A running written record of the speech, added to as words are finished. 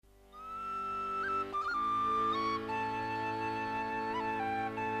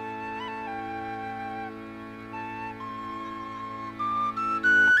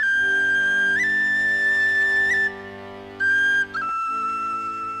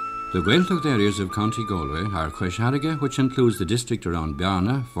The Gaeltacht areas of County Galway are Coisharige, which includes the district around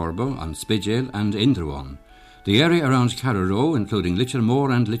Bearna, Forbo, and Spidgale and Indruan, the area around Carraroe, including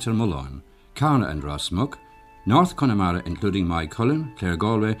Litchermore and Litchermullan, Carna and Rossmuck, North Connemara, including Moycullen, Clare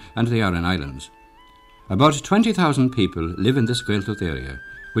Galway, and the Aran Islands. About 20,000 people live in this Gaeltacht area,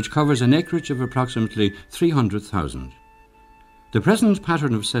 which covers an acreage of approximately 300,000. The present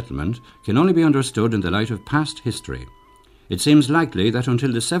pattern of settlement can only be understood in the light of past history. It seems likely that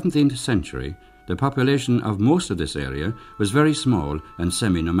until the 17th century, the population of most of this area was very small and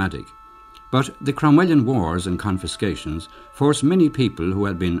semi-nomadic. But the Cromwellian wars and confiscations forced many people who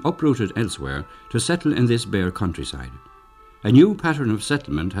had been uprooted elsewhere to settle in this bare countryside. A new pattern of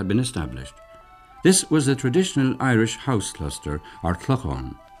settlement had been established. This was the traditional Irish house cluster, or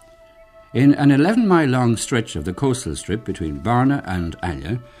Clochán. In an 11-mile-long stretch of the coastal strip between Barna and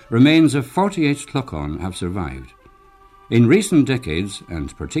Alya, remains of 48 Clochán have survived. In recent decades,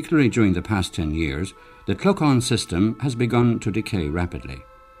 and particularly during the past 10 years, the Clochán system has begun to decay rapidly.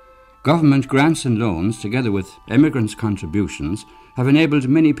 Government grants and loans, together with emigrants' contributions, have enabled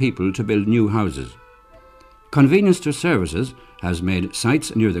many people to build new houses. Convenience to services has made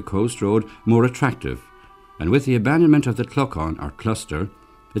sites near the coast road more attractive, and with the abandonment of the Clochán or cluster,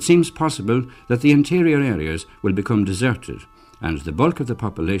 it seems possible that the interior areas will become deserted and the bulk of the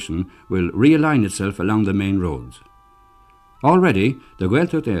population will realign itself along the main roads. Already, the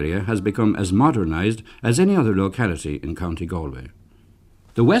Gaeltacht area has become as modernised as any other locality in County Galway.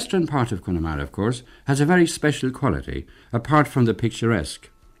 The western part of Connemara, of course, has a very special quality, apart from the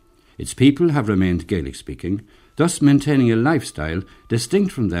picturesque. Its people have remained Gaelic-speaking, thus maintaining a lifestyle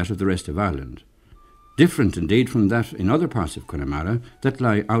distinct from that of the rest of Ireland, different indeed from that in other parts of Connemara that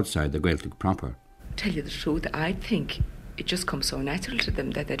lie outside the Gaeltacht proper. Tell you the truth, I think it just comes so natural to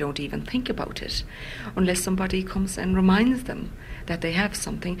them that they don't even think about it, unless somebody comes and reminds them that they have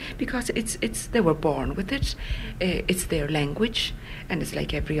something, because it's they were born with it. It's their language, and it's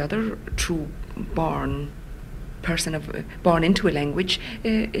like every other true born person born into a language.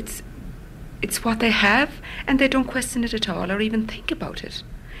 It's what they have, and they don't question it at all or even think about it.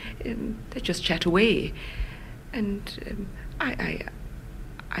 They just chat away, and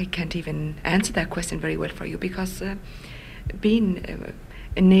I can't even answer that question very well for you, because being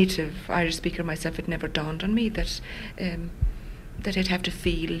a native Irish speaker myself, it never dawned on me that I'd have to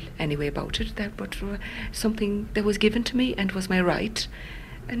feel any way about it. But something that was given to me and was my right,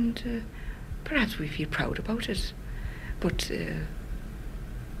 and perhaps we feel proud about it. But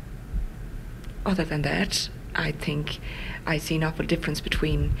other than that, I think I see an awful difference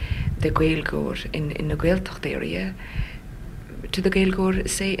between the Gaelgore in the Gaeltacht area to the Gaelgore,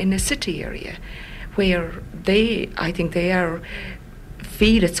 say, in a city area, where I think they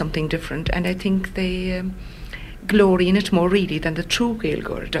feel it's something different, and I think they glory in it more really than the true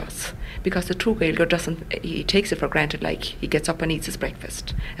Gaelgore does, because the true Gaelgore he takes it for granted, like he gets up and eats his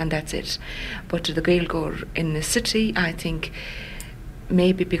breakfast and that's it. But the Gaelgore in the city, I think,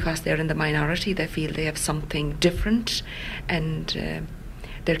 maybe because they're in the minority, they feel they have something different, and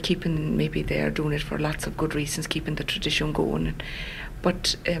maybe they're doing it for lots of good reasons, keeping the tradition going,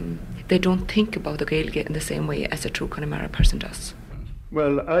 but they don't think about the Gaeilge in the same way as a true Connemara person does.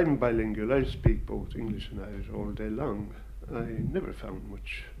 Well, I'm bilingual. I speak both English and Irish all day long. I never found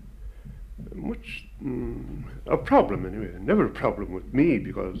much a problem anyway. Never a problem with me,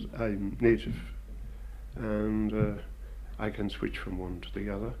 because I'm native, and I can switch from one to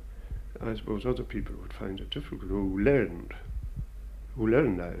the other. I suppose other people would find it difficult who learned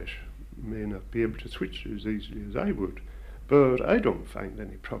Irish may not be able to switch as easily as I would, but I don't find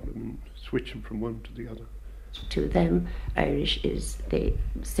any problem in switching from one to the other. To them, Irish is the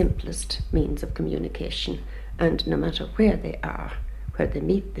simplest means of communication, and no matter where they are, where they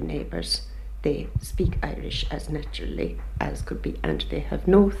meet the neighbours, they speak Irish as naturally as could be, and they have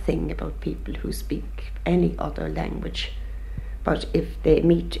no thing about people who speak any other language. But if they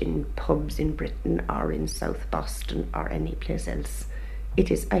meet in pubs in Britain or in South Boston or any place else,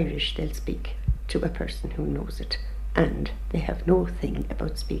 it is Irish they'll speak to a person who knows it, and they have no thing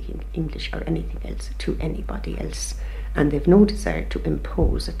about speaking English or anything else to anybody else, and they've no desire to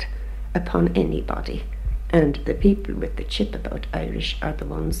impose it upon anybody. And the people with the chip about Irish are the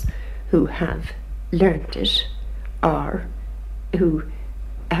ones who have learnt it, or who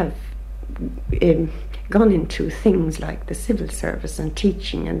have gone into things like the civil service and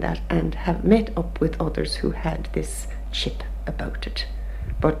teaching and that, and have met up with others who had this chip about it.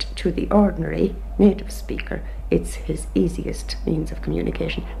 But to the ordinary native speaker, it's his easiest means of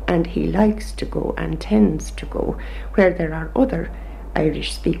communication, and he likes to go and tends to go where there are other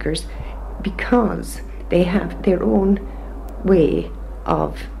Irish speakers, because they have their own way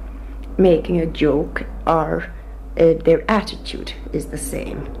of making a joke or their attitude is the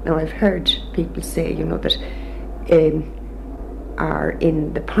same. Now, I've heard people say, that are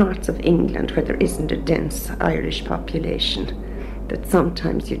in the parts of England where there isn't a dense Irish population, that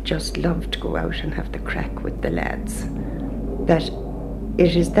sometimes you just love to go out and have the crack with the lads. That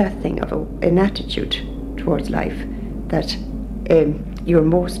it is that thing of an attitude towards life that you're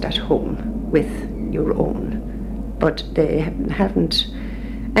most at home with your own, but they haven't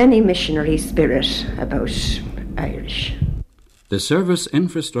any missionary spirit about Irish. The service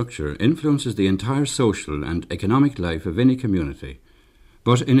infrastructure influences the entire social and economic life of any community.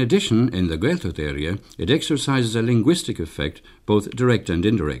 But in addition, in the Gaeltacht area, it exercises a linguistic effect, both direct and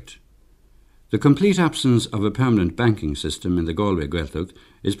indirect. The complete absence of a permanent banking system in the Galway Gaeltacht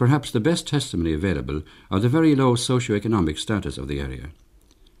is perhaps the best testimony available of the very low socio-economic status of the area.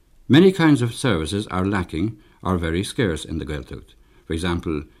 Many kinds of services are lacking or very scarce in the Gaeltacht. For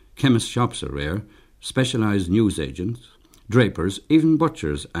example, chemist shops are rare, specialised newsagents, drapers, even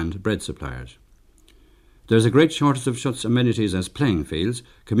butchers and bread suppliers. There is a great shortage of such amenities as playing fields,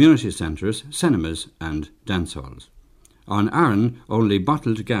 community centres, cinemas and dance halls. On Arran, only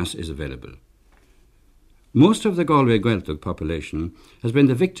bottled gas is available. Most of the Galway Gaeltacht population has been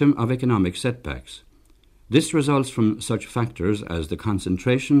the victim of economic setbacks. This results from such factors as the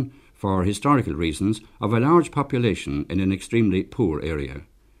concentration, for historical reasons, of a large population in an extremely poor area,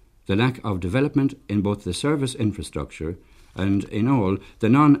 the lack of development in both the service infrastructure and in all the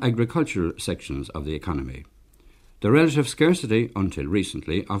non-agricultural sections of the economy, the relative scarcity, until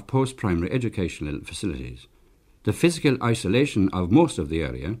recently, of post-primary educational facilities, the physical isolation of most of the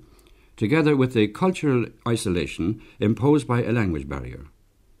area, together with the cultural isolation imposed by a language barrier.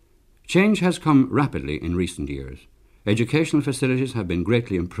 Change has come rapidly in recent years. Educational facilities have been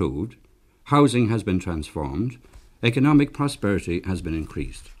greatly improved, housing has been transformed, economic prosperity has been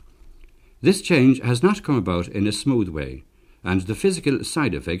increased. This change has not come about in a smooth way, and the physical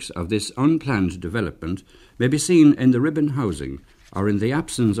side effects of this unplanned development may be seen in the ribbon housing or in the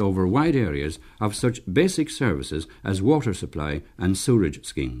absence over wide areas of such basic services as water supply and sewerage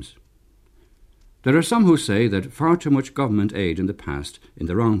schemes. There are some who say that far too much government aid in the past, in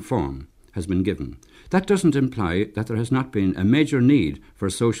the wrong form, has been given. That doesn't imply that there has not been a major need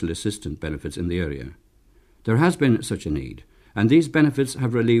for social assistance benefits in the area. There has been such a need, and these benefits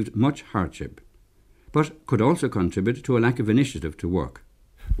have relieved much hardship, but could also contribute to a lack of initiative to work.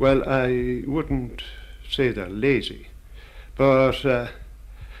 Well, I wouldn't say they're lazy, but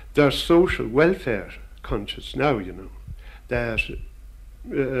they're social welfare conscious now, that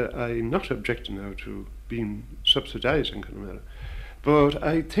I'm not objecting now to being subsidised in Connemara, but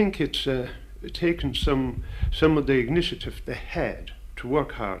I think it's taken some of the initiative they had to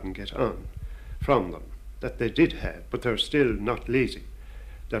work hard and get on from them, that they did have, but they're still not lazy.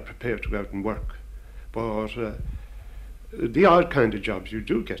 They're prepared to go out and work. But the odd kind of jobs you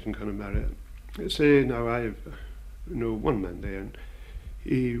do get in Connemara, say now I know one man there, and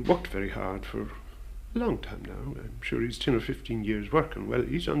he worked very hard for a long time now. I'm sure he's 10 or 15 years working. Well,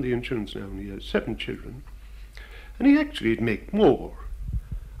 he's on the insurance now and he has 7 children. And he actually would make more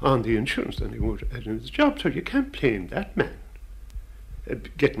on the insurance than he would at his job. So you can't blame that man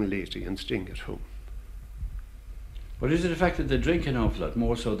getting lazy and staying at home. But is it the fact that they drink an awful lot,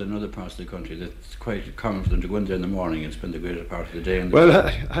 more so than other parts of the country, that it's quite common for them to go in there in the morning and spend the greater part of the day in the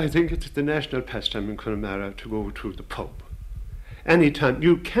Well, I think it's the national pastime in Connemara to go to the pub. Anytime,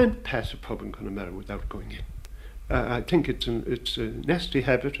 you can't pass a pub in Connemara without going in. I think it's a nasty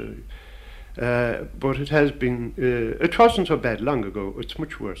habit, but it has been, it wasn't so bad long ago. It's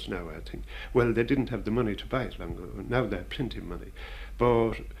much worse now, I think. Well, they didn't have the money to buy it long ago. Now they have plenty of money.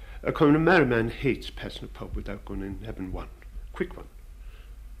 But a Connemara man hates passing a pub without going in and having one, quick one.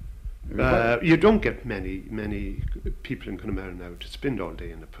 You don't get many people in Connemara now to spend all day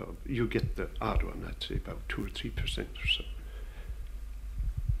in a pub. You get the odd one, I'd say about 2 or 3% or so.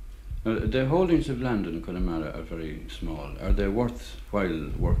 The holdings of land in Connemara are very small. Are they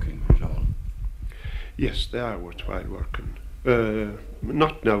worthwhile working at all? Yes, they are worthwhile working.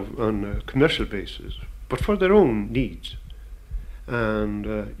 Not now on a commercial basis, but for their own needs.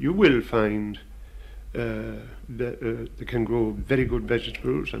 And you will find that they can grow very good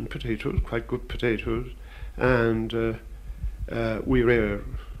vegetables and potatoes, quite good potatoes, and we rear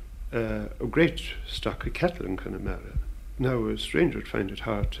a great stock of cattle in Connemara. Now a stranger would find it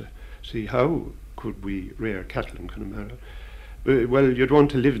hard to see how could we rear cattle in Connemara. Well, you'd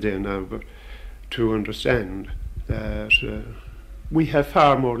want to live there now, but to understand that we have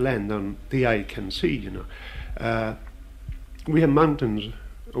far more land than the eye can see, We have mountains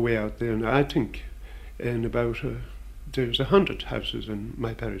away out there, and I think in about there's 100 houses in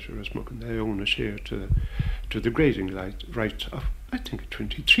my parish of Rasmussen. They own a share to the grazing rights of, I think,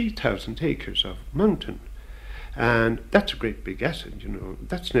 23,000 acres of mountain. And that's a great big asset,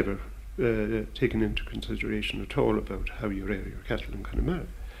 That's never taken into consideration at all about how you rear your cattle in Connemara.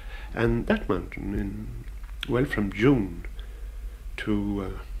 And that mountain, from June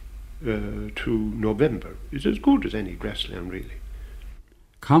to November, is as good as any grassland, really.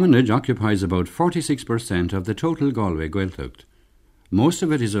 Commonage occupies about 46% of the total Galway Gaeltacht. Most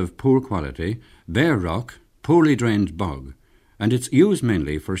of it is of poor quality, bare rock, poorly drained bog, and it's used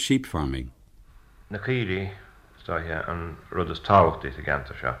mainly for sheep farming. Na círi stáithe an rud is táhacht is a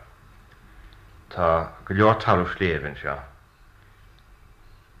gantar seo. Tá go leor talú sléibhin seo.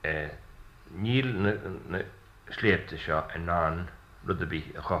 Níl na sléibte seo in ná rud a bhí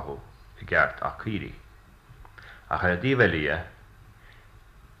a chothú I gceart ach círi. A chu a díomh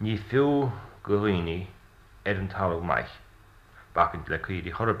ní fiú go rií an talú maith bacint le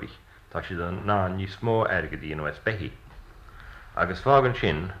círi chorbaí, tá siad an ná ní smó airge dtíon West Behi. Agus fágan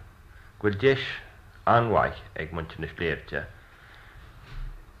sin, gfuil deis anhaith ag muinte na sléibte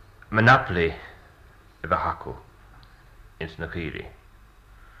Monopoly a bheith hacu ins na círi.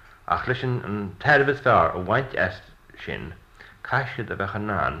 Ach leis an teirmhid fearr a bhaint est sin, caiisiad a bheith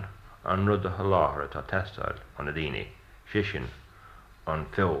an an rud a láthar atá testáil an a daoine, sin an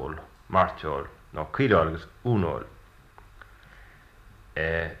feol, marteol, nó cíleáil agus únóil.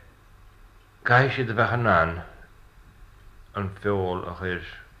 Caiisiad a bheith an feol a chuir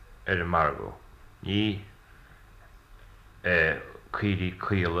an margó. Ní círi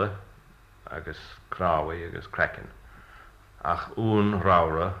cíle agus cráhaí agus crecin. Ach ún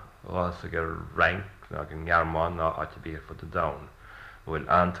rára las a gur rank ná an ngearmán ná áte bí fud a dain, bhfuil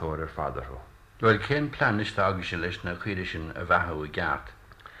antóir fadarthú. Well, cén plan is agus sé leis na círi sin a bheithe I gceart?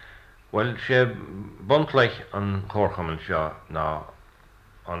 Well, sé buntleich an chórchaman seo ná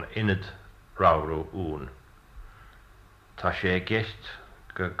an inad ráú ún. Tá sé gist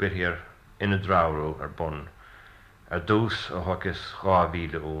go gcuirthíar inad ráú bun, dús a thugus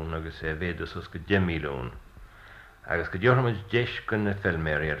 2,000 ún agus bhéidir sus go 10,000 ún. Agus go dúirthaid deis go na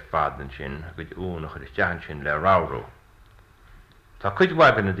filméir fadan sin go ún a chud isteach sin le ráú. Tá cuid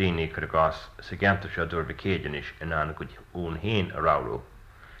bhagan na daoine chu gás sa gantar seo dúir bhcéidean is in anna go ún héin a ráú.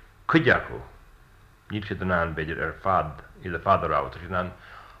 Cuideachú, níl siad an an beidir fad I le fad a ráú, tá siad an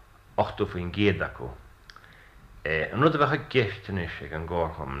 8 faoin géad acu. An rud a bheitcha gistan is ag an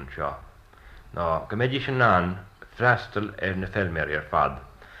gcórchaman seo. Ná go méidir sin an freistal na filméir fad,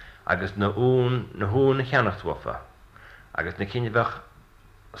 agus na hún na cheannacht wafa, agus na cinne bheith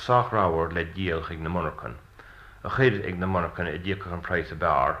sachráhar le díal ag na monarchan. A chuir ag na monarchan I ddíoch an preis a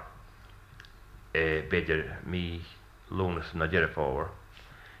bear, beidir mí lúnas na deire fóhar.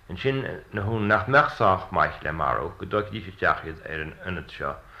 In sin na hún nach meachsach maith le marú, go dóic dí isteachid an inad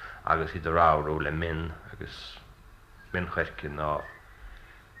seo, agus iad a ráú le min, agus min chuircin ná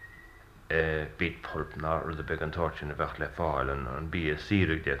bit pulp ná rud a big an tortin a bheith le fáil an bí a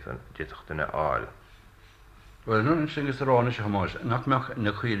sírig déach duna áil. Well, nun sin is rána se hamáis, nach meach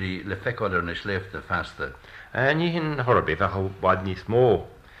na chuirí le feicáidir na sléifte festa. Ní hin thorbaí bheith bhaid níos mó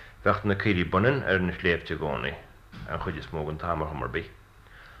bheith na chuirí bunan na sléifte gcónaí, an chuid is mó an tamar thomarbaí.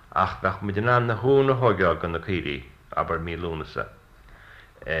 Ach bheith mu an na húna thugeáil gan na chuirí aber mí lúnasa.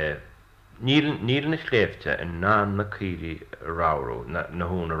 Níl na sléifte in ná na chuirí ráú, na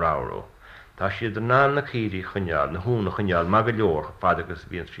húna ráú. Tá siad an ná na chuirí chuneáil, na húna chuneáil má go leor fadagus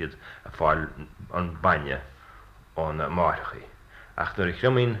bhíonn siad a fáil an baine ón máirchaí. Ach nuair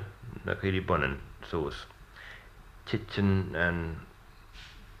chluimín na chuirí bunan suas, titin an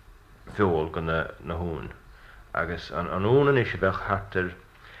feol go na hún. Agus an únan is bheith hartar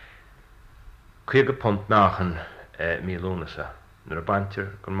 2 punt náchan mí lúnasa, nuair a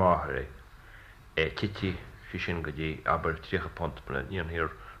bantir go máthir titi sin go dtí aber 3 punt buna níon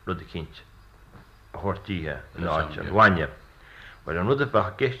hir rud a cinnt a thuirtíthe an áit an bhaine. Well an rud a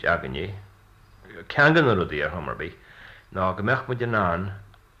bheith gist aganí, ceangan na rudaí thomarbaí, ná go meach mu an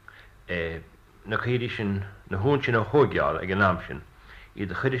na chuirí sin na hún sin a thugeáil ag an náam sin,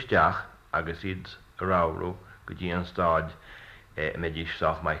 iad a chuir isteach agus iad a ráú go dtí an stáid méidir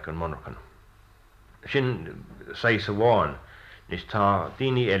sách maith an monarchan. Sin 6 a bháin, nís tá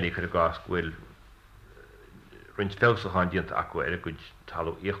daoine eile chu gás bhfuil rint felsachan dianta acu a good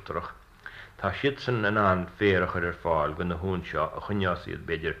talú íochtarach. Tá siad san an fér a chuir fáil go na hún seo a chuneas iad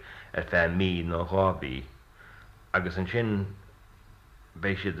beidir fé mí nó 2,000, agus an sin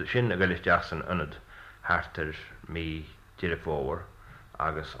béisiad sin a gaiisteach san anad hartar mí tíre fóhar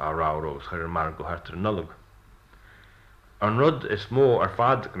agus á rárós chuir mar go hartar nullag. An rud is mó ar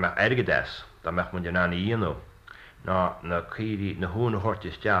fad go meach airgedes dá meach mun an íonó, na círi na húna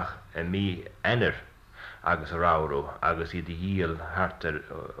hortisteach a mí enar agus a ráú agus iad díal hartar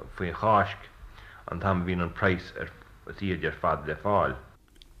faoin cháisc an tam bhín an price tíidir fad le fáil.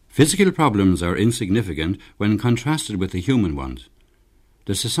 Physical problems are insignificant when contrasted with the human ones.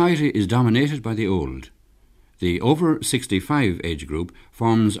 The society is dominated by the old. The over 65 age group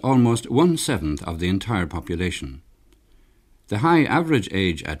forms almost 1/7 of the entire population. The high average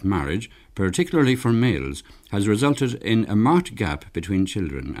age at marriage, particularly for males, has resulted in a marked gap between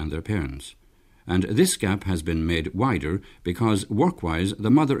children and their parents. And this gap has been made wider because, work-wise,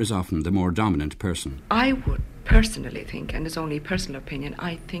 the mother is often the more dominant person. I would personally think, and it's only a personal opinion,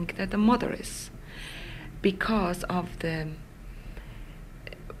 I think that the mother is. Because of the,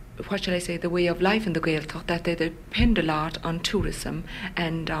 what shall I say, the way of life in the Gaeltacht, that they depend a lot on tourism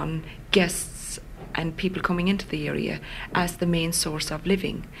and on guests and people coming into the area as the main source of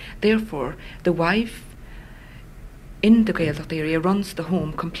living. Therefore, the wife in the Gaeltacht area runs the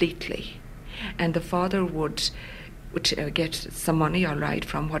home completely. And the father would get some money, all right,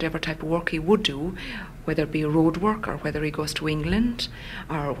 from whatever type of work he would do, whether it be road work or whether he goes to England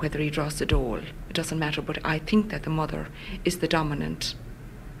or whether he draws the dole. It doesn't matter, but I think that the mother is the dominant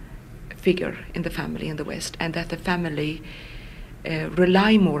figure in the family in the West, and that the family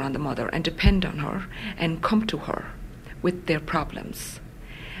rely more on the mother and depend on her and come to her with their problems.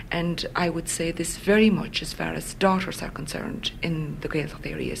 And I would say this very much as far as daughters are concerned in the Gaeltacht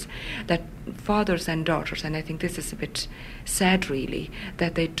areas, that fathers and daughters, and I think this is a bit sad really,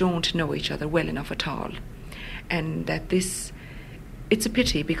 that they don't know each other well enough at all. And that it's a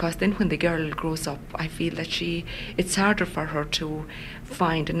pity, because then when the girl grows up, I feel that it's harder for her to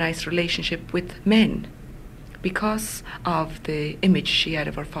find a nice relationship with men because of the image she had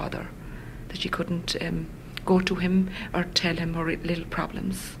of her father, that she couldn't go to him or tell him her little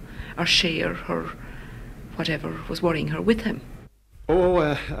problems or share her whatever was worrying her with him.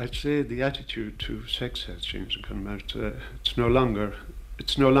 I'd say the attitude to sex has changed in Connemara. It's no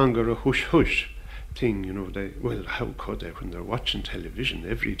longer a hush-hush thing, you know. How could they, when they're watching television,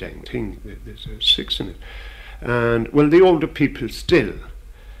 every dang thing, there's sex in it. And, the older people still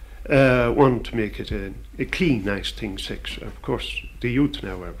want to make it a clean, nice thing, sex. Of course, the youth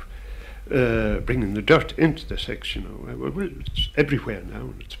now are bringing the dirt into the sex, you know. It's everywhere now,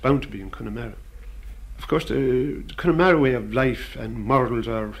 and it's bound to be in Connemara. Of course, the Connemara way of life and morals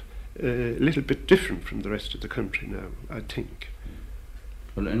are a little bit different from the rest of the country now, I think.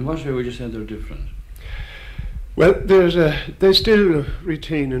 Well, in what way would you say they're different? Well, they still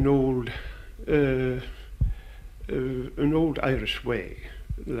retain an old Irish way.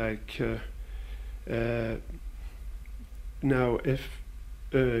 Like now, if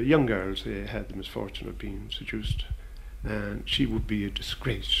young girls, they had the misfortune of being seduced, and she would be a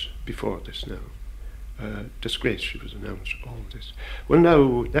disgrace before this now. Disgrace, she was announced, all this. Well,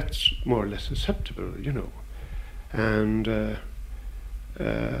 now that's more or less acceptable, you know. And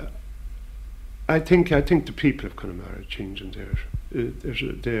I think the people of Connemara are changing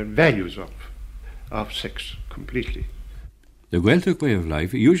their values of sex completely. The Gaeltacht way of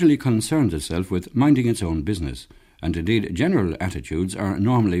life usually concerns itself with minding its own business, and indeed general attitudes are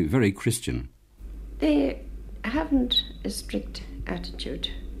normally very Christian. They haven't a strict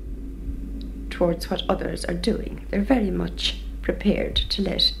attitude towards what others are doing. They're very much prepared to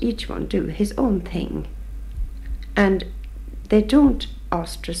let each one do his own thing. And they don't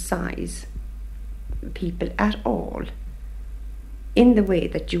ostracize people at all in the way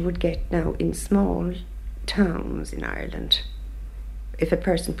that you would get now in small towns in Ireland. If a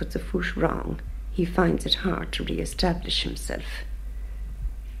person puts a foot wrong, he finds it hard to re-establish himself.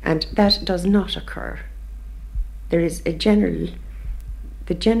 And that does not occur. There is the general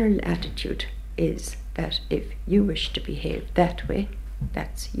attitude is that if you wish to behave that way,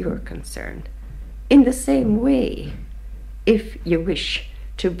 that's your concern. In the same way, if you wish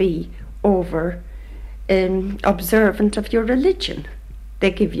to be over observant of your religion,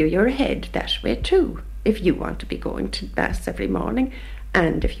 they give you your head that way too. If you want to be going to Mass every morning,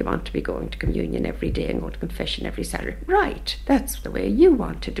 and if you want to be going to communion every day and go to confession every Saturday, right, that's the way you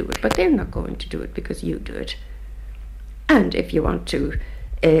want to do it, but they're not going to do it because you do it. And if you want to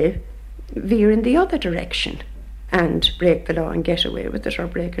veer in the other direction and break the law and get away with it, or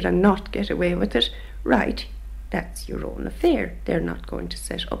break it and not get away with it, right, that's your own affair. They're not going to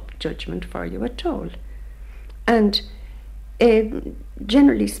set up judgment for you at all. And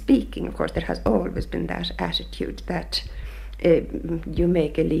generally speaking, of course, there has always been that attitude that you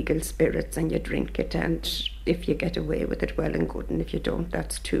make illegal spirits and you drink it, and if you get away with it, well and good, and if you don't,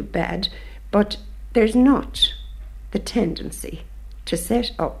 that's too bad. But there's not the tendency to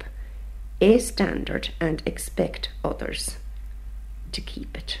set up a standard and expect others to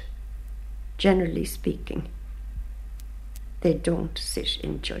keep it. Generally speaking, they don't sit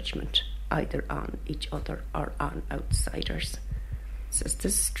in judgment either on each other or on outsiders. So it's the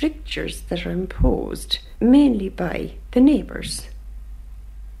strictures that are imposed mainly by the neighbours.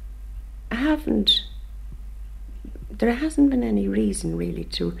 There hasn't been any reason really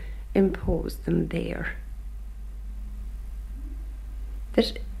to impose them there.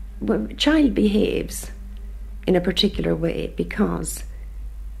 That when a child behaves in a particular way because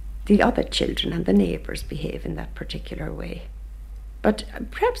the other children and the neighbours behave in that particular way. But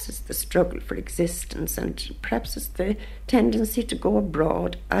perhaps it's the struggle for existence, and perhaps it's the tendency to go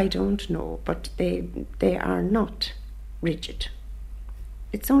abroad, I don't know, but they are not rigid.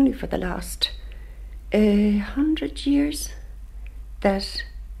 It's only for the last 100 years that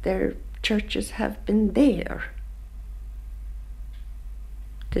their churches have been there.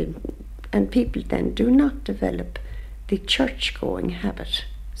 And people then do not develop the church-going habit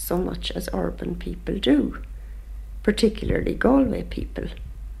so much as urban people do, particularly Galway people,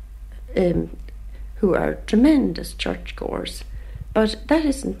 who are tremendous churchgoers, but that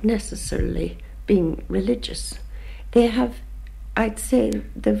isn't necessarily being religious. They have, I'd say,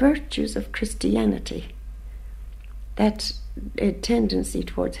 the virtues of Christianity, that tendency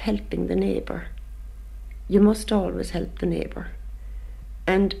towards helping the neighbour. You must always help the neighbour.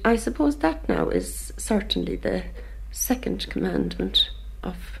 And I suppose that now is certainly the second commandment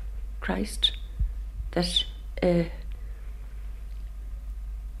of Christ, that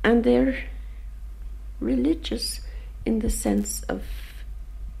and they're religious in the sense of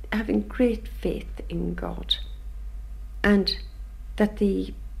having great faith in God, and that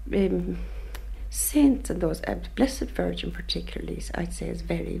the saints and those, the Blessed Virgin particularly, I'd say, is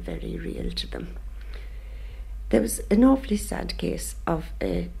very, very real to them. There was an awfully sad case of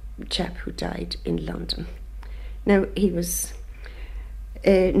a chap who died in London. Now, he was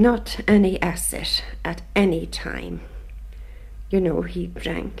not any asset at any time. You know, he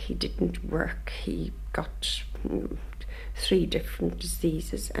drank, he didn't work, he got 3 different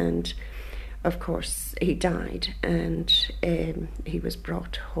diseases, and of course he died, and he was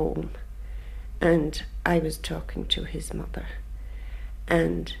brought home. And I was talking to his mother,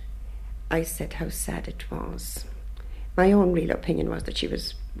 and I said how sad it was. My own real opinion was that she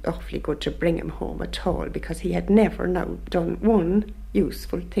was awfully good to bring him home at all, because he had never now done one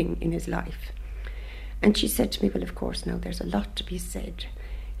useful thing in his life. And she said to me, well, of course, now there's a lot to be said.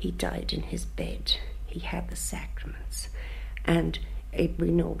 He died in his bed. He had the sacraments. And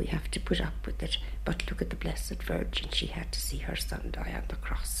we know we have to put up with it. But look at the Blessed Virgin. She had to see her son die on the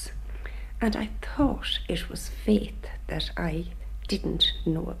cross. And I thought it was faith that I didn't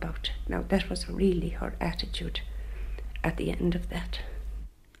know about. Now, that was really her attitude at the end of that.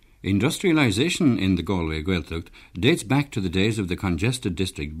 Industrialisation in the Galway Gaeltacht dates back to the days of the Congested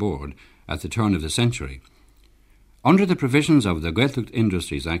District Board at the turn of the century. Under the provisions of the Gaeltacht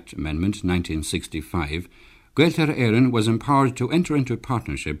Industries Act Amendment 1965, Gaeltacht Éireann was empowered to enter into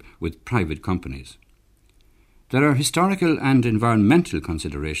partnership with private companies. There are historical and environmental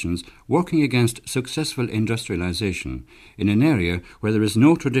considerations working against successful industrialisation in an area where there is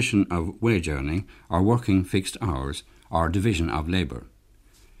no tradition of wage earning or working fixed hours or division of labour.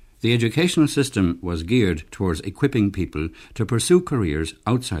 The educational system was geared towards equipping people to pursue careers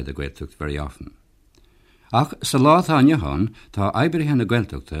outside the Gaeltacht very often. Ach sa lá tá nehan tá aibrithe na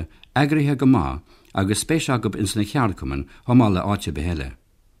Gaeltachta agrithe go maith agus spéisiach ins na chearcumann thomála áite behéile.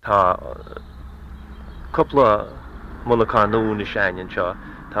 Tá coupla mulachán na seanin seo,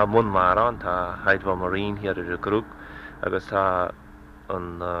 tá Connemara, tá Haidhva Marine here ar a grúg, agus tá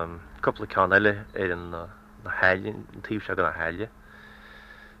an coupla ceann eile ar na haile, an tíobh se go na haile.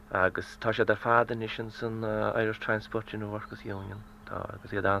 Agus tá sé ar fad in san Irish Transport Workers Union, tá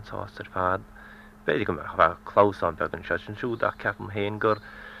agus iad ansás ar fad. Beidir go bheith clásán beag an sin siúd ach ceapam héin gur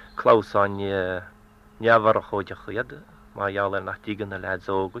clásán neamhar a chuide chuiad, má dheall ar nach dígan na lead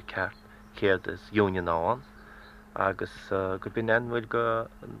óga ceart céad is union áin, agus gur bin enmhfuil go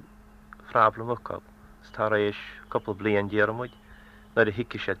fráblam ucab. Tá éis couple blian díarmid, nar a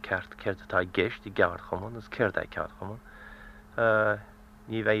hiici séad ceart atá geist i geart chumann, is céir é ceart chumann.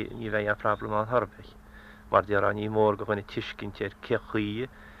 Ní bheith a fráblam an tharbeh. Mar dear an ní mór go chuinna tiiscint ar cechuí,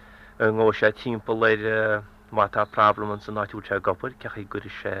 ngó sé timppla leir má tá fráblam an san náitiúil sé gopur, cechaí gur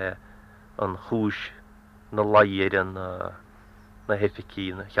sé an chúis na laíir an na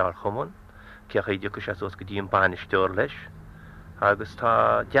heficí na cheart chumann, cechaí de go sé os go dtíon banisteúir leis, agus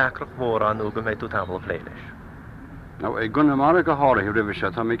tá deacrach mór an go méid tú tamla lé leis. Now, Connemara go hára hi ribh se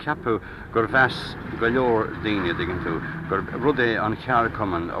tá mé ceapú gur bheas go leor daine diggin tú gur rud é an chear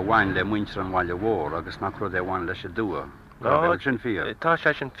cuman a bhain le muintir an bhaile mhór agus nach rud é bhain leis a dua. Sin fiar. Tá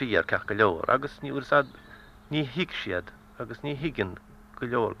sé sin fiar ceach go leor, agus ní úsad ní hiic siad, agus ní hiigean go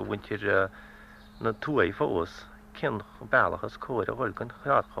leor go bhaintir na túaí fós cin bailachas cóir a bhfuil gan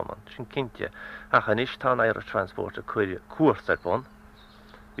chead cuman sin cinnte achan is tá Irish Transport a cuairt ar bon.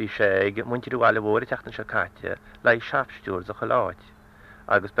 Bhí sé ag muintir bhile mhór teachtain se caite le seapstúr a choláid,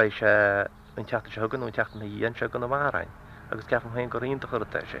 agus bei sé an teachtain se thugan ó teachtain na dhéon se gan amhárain, agus ceafam haon go rionta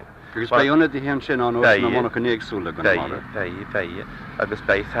chuirta sin. Agus beúna dí héan sin an na mna go néagsúla gan Fé, agus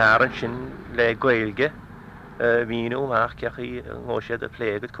bei fearan sin le gailge míú amach ceachaí ngóisiad a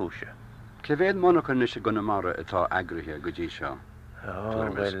pléagad cúise. Cé bhéad mna chu níos Connemara atá agrithe go dtí seo?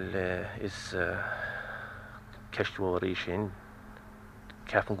 Well, is ceistmóí sin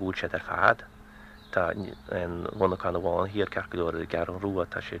ceafan gúil sé ar fad, tá an mna chuna bháin híar ceachgadóir gar an rua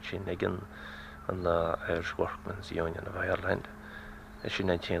tá sé sin ag an Irish Workmen's Union of Ireland. Sin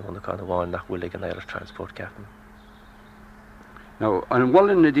an tin mna chuna bháin nach bhfuil ag an Irish Transport ceafan. Now, an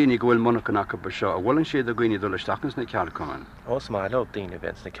bhfuilin na daoine go bhfuil mna chunach ba seo, a bhfuilin siad a gcuoine dul isteachnas na cear cuman? Os má lob daoine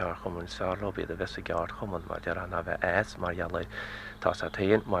bhés na cear chuman sa lobiad a bheits a ceart chuman mar dear an bheith éas mar dhealaid tá sa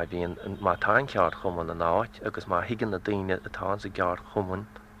taon má bhíon má tá ceart chuman an áit agus má hiigean na daoine atá sa ceart chuman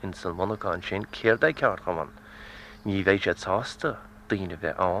in san mnaán sin céir é ceart chuman. Ní bhéid sé sásta daoine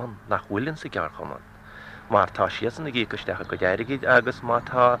bheith an nach bhfuilinn sa ceart chuman. Mar tá siad na gícoisteach go deirigid agus má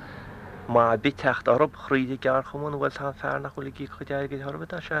tá má bitecht arab chríide ceart chuman bhfuil tá fear nach bhfuil gí chu deirigid thorba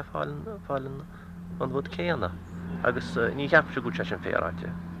tá sé fáilin an bhd céanna. Agus ní ceap se gúil sé sin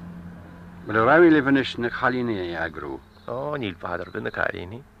féráte. Well, a raibh levanis na chalíní agrú. Níl bhadar bin na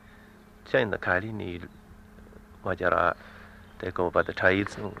cailíní. Té na cailíní má dear they go by the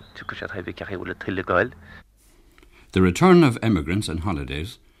tides and tucha sé haibh ceach bhfuil tuileáil. The return of immigrants and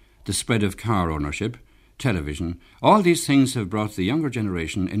holidays, the spread of car ownership, television, all these things have brought the younger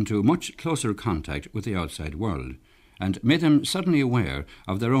generation into much closer contact with the outside world and made them suddenly aware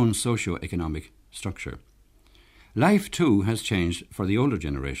of their own socio-economic structure. Life, too, has changed for the older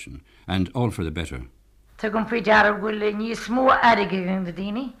generation, and all for the better. Tá gon fao dearar bhfuil níos mó aige gan na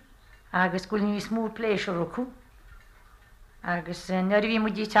daoine, agus bhfuil níos mó pléisiú acu. Agus nuair bhí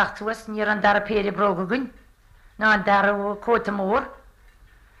muidí teachtas níor an dar péidir brogagann, ná an dar cóta mór,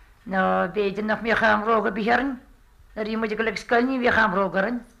 ná béidir nach mé cham róga bíhearan, nuair bhí muidir go le scoilní bhí cham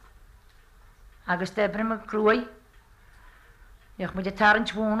rógaran, agus debrim a clúi. Iach muidir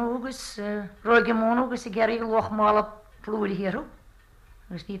tarint mónú agus róga mónú agus i geirí loch mála plúil hiarú.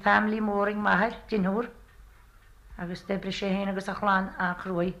 Agus bhí family móring maithir, dinúr, agus debri sé héin agus a chláin a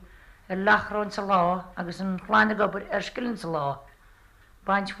clúi. Lachrón sa lá agus an chláinna gobar scilinn sa lá.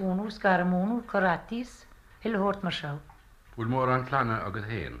 Baint fúnú, scaramónú, coratís, hilhórt mar seo. Bhfuil mór an chláine agus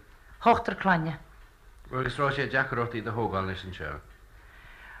héin? Hochtar chláine. Agus rá sé deacarótaí de thógáil leis an seo?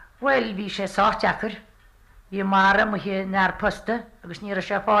 Well, bhí sé sáteachar. Bhí mara mu hí near posta, agus ní a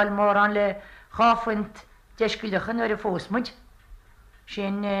sé fáil mór an le cháfuint deisciúlachan ar a fósmuid.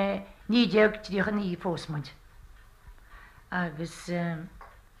 Sin nídeag tíochan ní fósmuid. Agus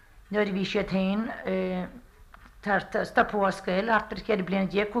nuair bhí sé tain stapóscail aftar céad bliana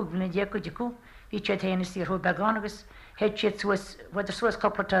décú, bhí sé tain is tíorthú beagán agus héad siad suas, bhd a suas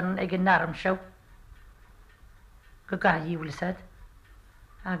coplatan ag an narm seo. Go gaidí bhfuil sad,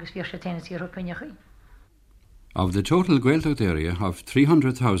 agus bhí sé tain is tíorthú penechaí. Of the total Gaeltacht area of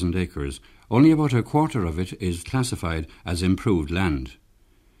 300,000 acres, only about a quarter of it is classified as improved land.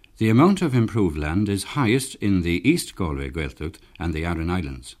 The amount of improved land is highest in the East Galway Gaeltacht and the Aran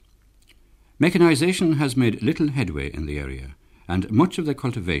Islands. Mechanisation has made little headway in the area, and much of the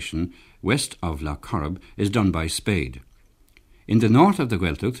cultivation west of Lough Corrib is done by spade. In the north of the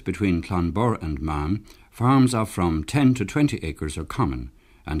Gaeltacht, between Clonbur and Man, farms of from 10 to 20 acres are common,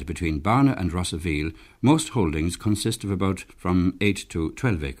 and between Barna and Rossaville, most holdings consist of about from 8 to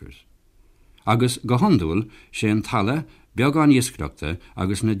 12 acres. Agus gohondúil sé an talla beagán iascreachta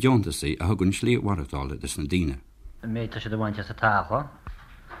agus na deontasaí a thugann slí warachtála des na díine. Méid tá sé do bhainte sa tácha,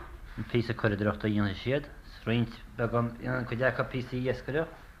 an písa chuidireachta dhéana siad, sríint beagán go deacha písa iascreach.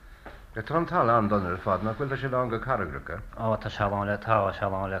 Le tá an talla an donar fad nach bhfuil sé lá go caragracha? Tá seán le tá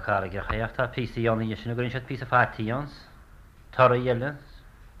seán le caragracha, tá písa dhéana dhéana sin gurinn siad písa fátííons, tar a dhéile,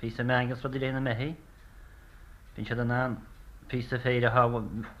 písa meangas rud léna mehí, bhín siad an an písa féile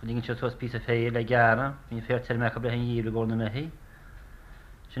lígann siad tuas písa féile le geara, bhín féirtil mecha bre an díú górna mehí,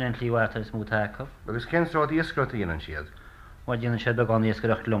 sin an tlíhhairta is mú taicab. Agus cén rád iascreachta dhéanaan siad? Má dhéanaan siad beagán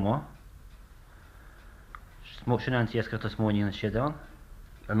iascreacht lumá, sin an iascreachta smó dhéanaan siad an,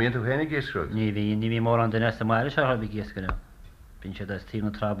 I mean, to Henny Gisrug. Ní mór an den as mar se be giscadá. Bín sé as tí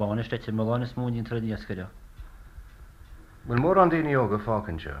trabáne ste Milán is múin tra giscadá. Well, more on the yoga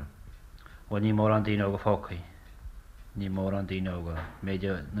falcon show. Well, ní mór an dín óga fócaí. Ní mór an dín óga.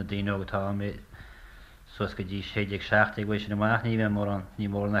 Méidir na dín ógatá mé sos go dtí 16 bhfuil sin amach ní bheith mór an ní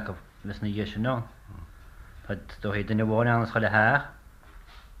mór na go lis na dhé sin ná. Tá do hé duine bháin annas chuile háach.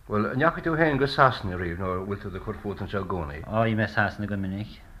 Well, neachcha tú hen go sasna riomh nó bhfuil tú de churfút an seo gcónaí. Í me sasna go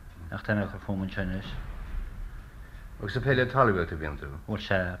minic. Ach tána chu fóman sinis. Agus sa peile talúil tú bhíon tú. Bhil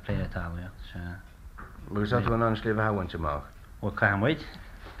se pléile talúil se. Agus atá an ansléh hahaint amach. Bhil caihamid.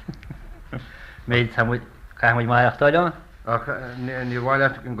 Méid caihamid mai achtáile? Ach, ní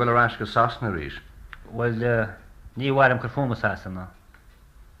bhhaile an go lerás go sasna rís. Well, ní bhhaim chu fóma sasna.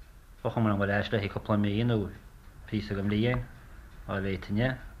 Bacham an bhil eis le hí coppla míon písa go mlíon á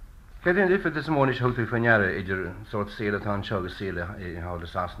bhéitaine. Cé dén difid is mónis houtú fanneara idir sort síle tá seo agus síle I hála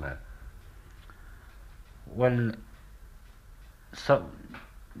sasna? Well,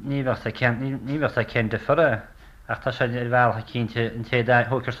 ní bheith a cén de fora, ach tá sé bhheilcha cínte an téad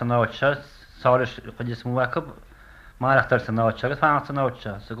thugur san áitse, sáris chu is múhacha marachtar san áitse, agus fána san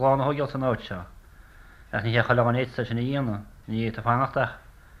áitse, sa gláánna thugeil san áitse. Ach ní hecha le an éitsa sin íana, ní a fánachtach.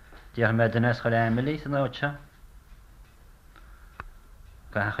 Díar me den es chu Emily san áitse.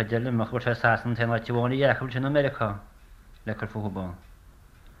 Gacha delim mach bhir sé sasan ten leit bháinna dheacham sin America, le chu fuhabán.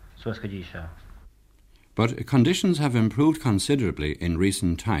 Suas go dtí se. But conditions have improved considerably in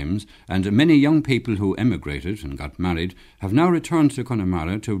recent times, and many young people who emigrated and got married have now returned to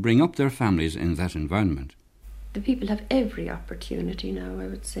Connemara to bring up their families in that environment. The people have every opportunity now, I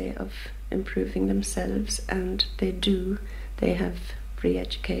would say, of improving themselves, and they do. They have free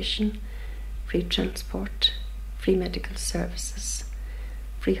education, free transport, free medical services,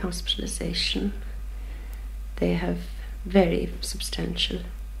 free hospitalisation. They have very substantial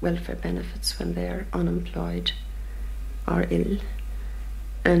welfare benefits when they're unemployed or ill.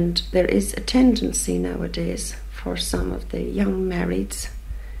 And there is a tendency nowadays for some of the young marrieds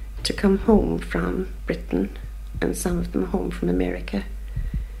to come home from Britain, and some of them home from America,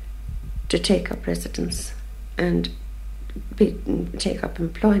 to take up residence and take up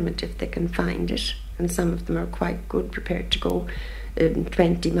employment if they can find it. And some of them are quite good, prepared to go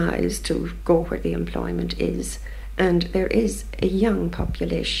 20 miles to go where the employment is. And there is a young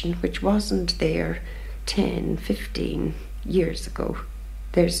population which wasn't there 10, 15 years ago.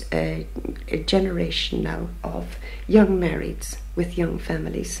 There's a generation now of young marrieds with young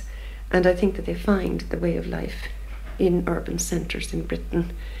families, and I think that they find the way of life in urban centres in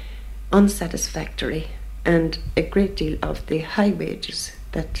Britain unsatisfactory, and a great deal of the high wages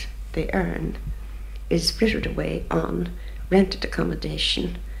that they earn is frittered away on rented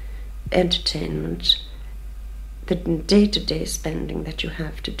accommodation, entertainment, the day-to-day spending that you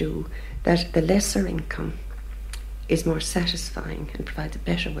have to do, that the lesser income is more satisfying and provides a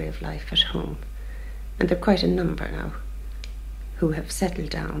better way of life at home. And there are quite a number now who have settled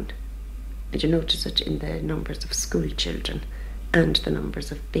down, and you notice it in the numbers of school children and the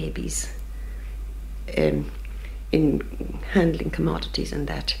numbers of babies. In handling commodities and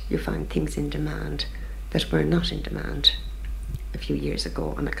that, you find things in demand that were not in demand a few years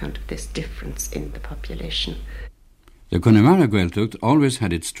ago on account of this difference in the population. The Connemara Gaeltacht always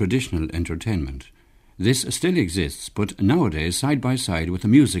had its traditional entertainment. This still exists, but nowadays side by side with the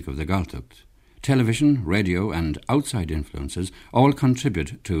music of the Gaeltacht. Television, radio and outside influences all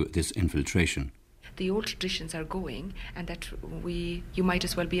contribute to this infiltration. The old traditions are going, and that you might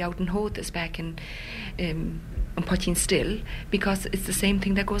as well be out in Hothas back in Pottin still, because it's the same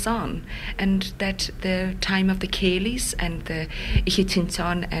thing that goes on, and that the time of the Céilis and the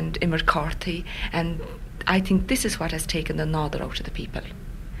Ichitinson and Immercarthy, and I think this is what has taken the nodder out of the people.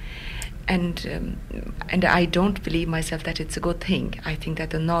 And I don't believe myself that it's a good thing. I think that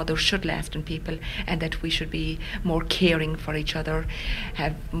the nodder should last in people, and that we should be more caring for each other.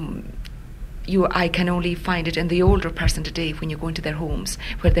 I can only find it in the older person today when you go into their homes,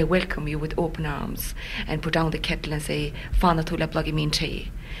 where they welcome you with open arms and put down the kettle and say "Fana tula bloggy mean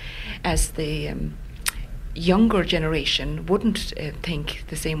tea," as the younger generation wouldn't think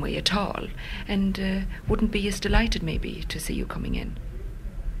the same way at all, and wouldn't be as delighted maybe to see you coming in,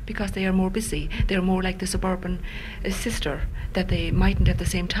 because they are more busy. They're more like the suburban sister, that they mightn't have the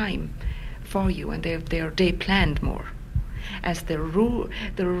same time for you, and their day planned more. As the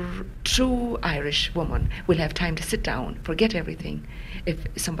true Irish woman will have time to sit down, forget everything, if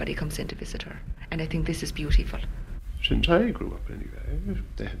somebody comes in to visit her. And I think this is beautiful. Since I grew up anyway,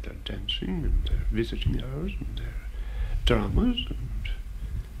 they had their dancing and their visiting hours and their dramas,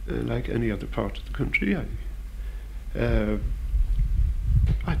 and like any other part of the country,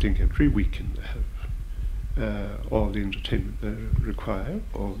 I think every weekend they have all the entertainment they require,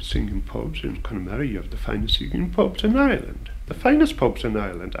 all the singing pubs. In Connemara you have the finest singing pubs in Ireland. The finest pubs in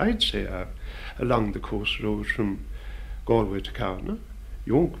Ireland, I'd say, are along the coast road from Galway to Carna.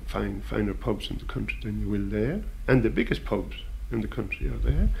 You won't find finer pubs in the country than you will there, and the biggest pubs in the country are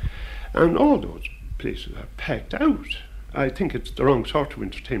there, and all those places are packed out. I think it's the wrong sort of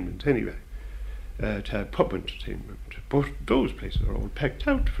entertainment anyway, to have pub entertainment, but those places are all packed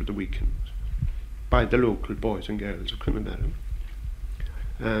out for the weekend by the local boys and girls of Connemara.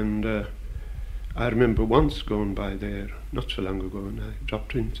 And I remember once going by there not so long ago, and I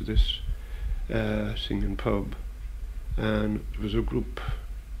dropped into this singing pub, and there was a group,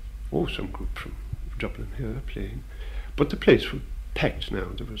 some group from Dublin here playing, but the place was packed now.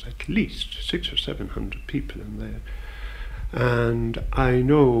 There was at least 600 or 700 people in there, and I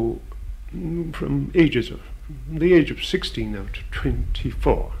know from the age of 16 now to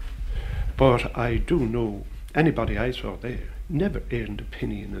 24, but I do know anybody I saw there never earned a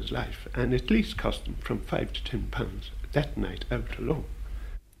penny in his life, and at least cost him from £5 to £10 that night out alone.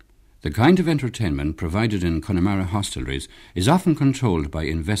 The kind of entertainment provided in Connemara hostelries is often controlled by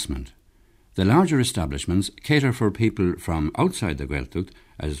investment. The larger establishments cater for people from outside the Gaeltacht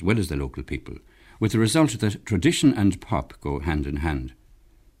as well as the local people, with the result that tradition and pop go hand in hand.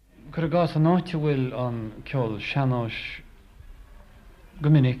 Could have got a note will on Kjol Shanos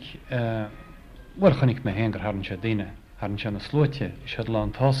Guminik, Welchanik me hanger Harn Shadina, Harn Shana Slotje,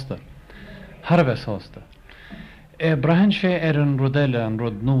 Shadlan Tosta, Harves Hosta. Brahan sé an rodile an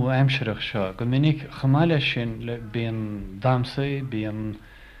rud nó aimseirech seo, go minic chamáile sin le bíon damsaí, bíon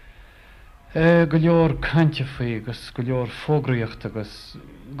go leor cantefaí agus go leor fógraíocht agus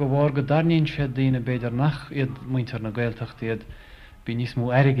go bhár go darníonn sé daoine beidir nach iad muintear na Gaeltacht iad bí níos mó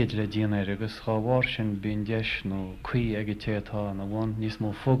airigid le díanair agus chá bhár sin bíon deis nó cuí aige téatá na bhain níos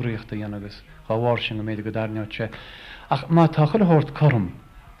mó fógraíochta dhéana agus chá bhár sin go méidir go darneout sé. Ach má tá chuil hort corm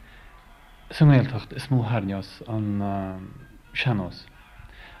sa Gaeltacht is mó harneos an seanos.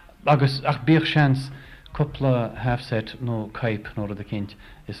 Agus ach bíoch seans coupla half-set nó caip nó rud a cinnt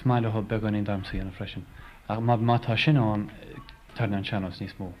is máile ho began in damsaí ana freisin. Ach má tá sin an tarna an seanos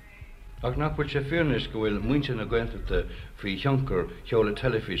níos mó. Ach nach bhfuil sé fearnis go bhfuil muinte na Gaeltachta faoi cheancar cheola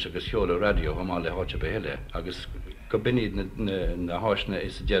telefís agus cheola radio ha mála háte behéile, agus go binid na háisna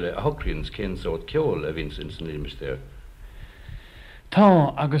is deire a hocrins cén sót ceol a bhín sin san límistéir.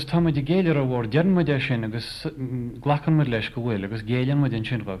 Tá agus tá muid géilear a bhór dearan muid sin agus ghlachan muid leis go bhfuil agus géilean muid an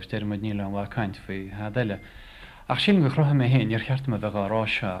sin agus deir muid níl an bhá caint faoi hádeile. Ach sin go chrotha mé héin ar cheart me bheith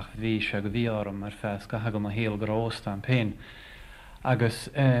ráiseach bhí se go bhí áram mar fes go hagam a héal go rósta an péin. Agus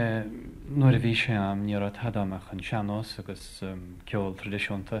nuair a bhí sé am níor a hadamach an seanos agus ceol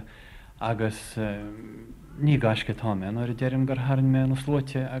tradiisiúnta agus ní gaisce tá mé nuair a deirim gur harann mé nó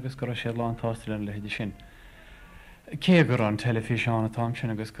slóite agus go sé lán tástailin le héidir sin. Cé gur an telefíseán atá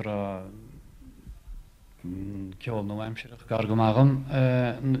sin agus gur ceol nó aimseirech gar go mágam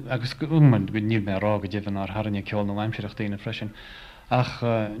agus man go níl mé rá go ddíhann ar haranne ceol nó aimseirech daoine freisin ach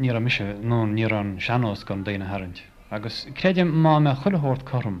ní a mise nó ní an seanos gan daoine harint. Agus créidim má me chuilehort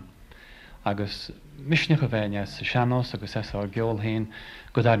chom agus misneach a bhéine sa seanos agus á geol héin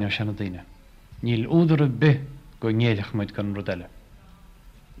go darne sena daoine. Níl údar a be go ngéileach muid gan rodile.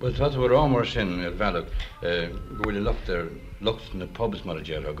 Well, that's what Omar sin bhealach go bhfuil lucht na pubs mar a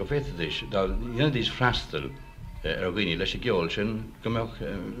déir go féitadís dhéana dís freistal ar bhíine leis geol sin gombeach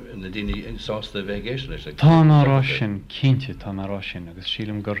na daoine sásta bheith leis. Tá marrá sin cinnte tá marrá sin agus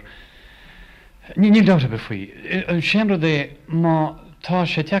sílim gur níl dáta be faoi. Sin rud é má tá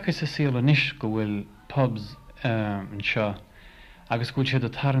sé teachas sa síla níos go bhfuil pubs an seo agus gúil siad a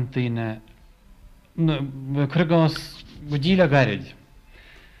tarantíine chugás go díle gairid.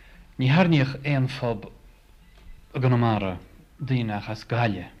 Ní harníoch éon fob a Connemara daoine achas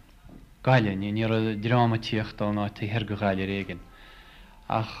gaile. Gaile ní a drámatíocht dá ná tí hir go gaile réigen.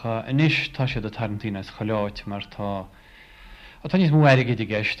 Ach inis tá siad a tarantíine as choláit mar tá níos mó airige i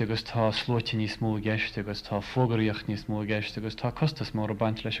gceist agus tá slóite níos mó gceist agus tá fógaríocht níos mó gceist agus tá costas mór a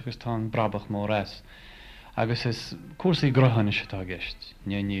baint leis agus tá brabach mór as. Agus is cuasaí grothanna se tá gceist.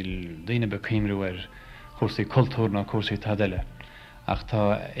 Níl daoine be cíimriúir cuasaí cultúr ná cuasaí tadeile. Ach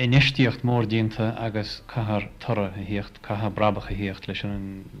tá inistíocht mór dínta agus cahar torra a híocht, cahar brabach a híocht leis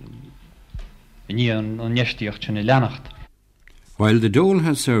an nestíocht sin i leanacht. While the dole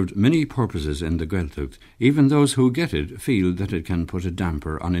has served many purposes in the Gaeltacht, even those who get it feel that it can put a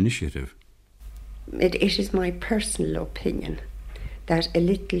damper on initiative. It is my personal opinion that a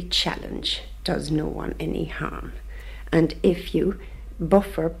little challenge does no one any harm. And if you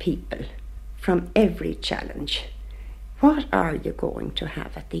buffer people from every challenge, what are you going to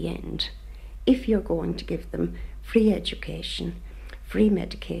have at the end if you're going to give them free education, free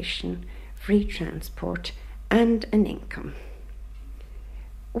medication, free transport, and an income?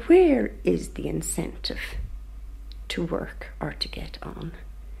 Where is the incentive to work or to get on?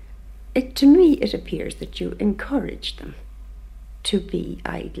 To me, it appears that you encourage them to be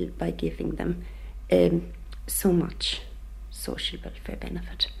idle by giving them so much social welfare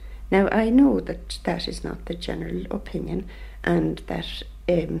benefit. Now, I know that that is not the general opinion, and that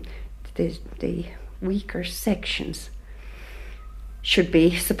the weaker sections should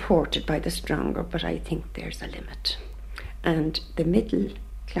be supported by the stronger, but I think there's a limit. And the middle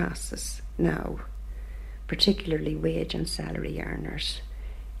classes now, particularly wage and salary earners,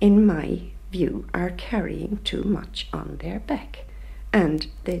 in my view, are carrying too much on their back. And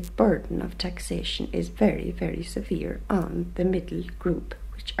the burden of taxation is very, very severe on the middle group,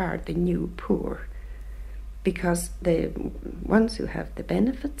 which are the new poor, because the ones who have the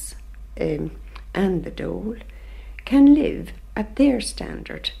benefits and the dole can live at their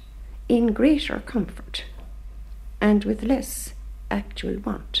standard in greater comfort and with less actual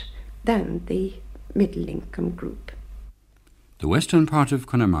want than the middle income group. The western part of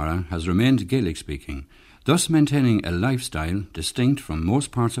Connemara has remained Gaelic-speaking, thus maintaining a lifestyle distinct from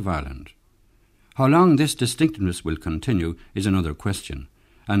most parts of Ireland. How long this distinctiveness will continue is another question,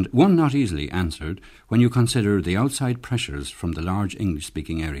 and one not easily answered when you consider the outside pressures from the large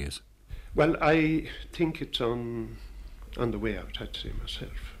English-speaking areas. Well, I think it's on the way out, I'd say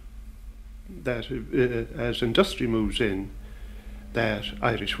myself. That as industry moves in, that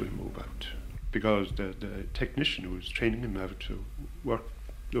Irish will move out, because the technician who is training him how to work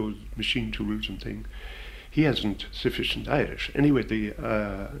those machine tools and things, he hasn't sufficient Irish. Anyway, the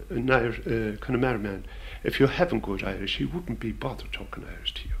Connemara man, if you haven't good Irish, he wouldn't be bothered talking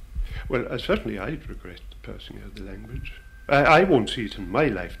Irish to you. Well, certainly I'd regret the passing of the language. I won't see it in my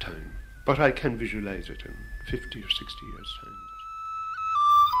lifetime, but I can visualize it in 50 or 60 years' time.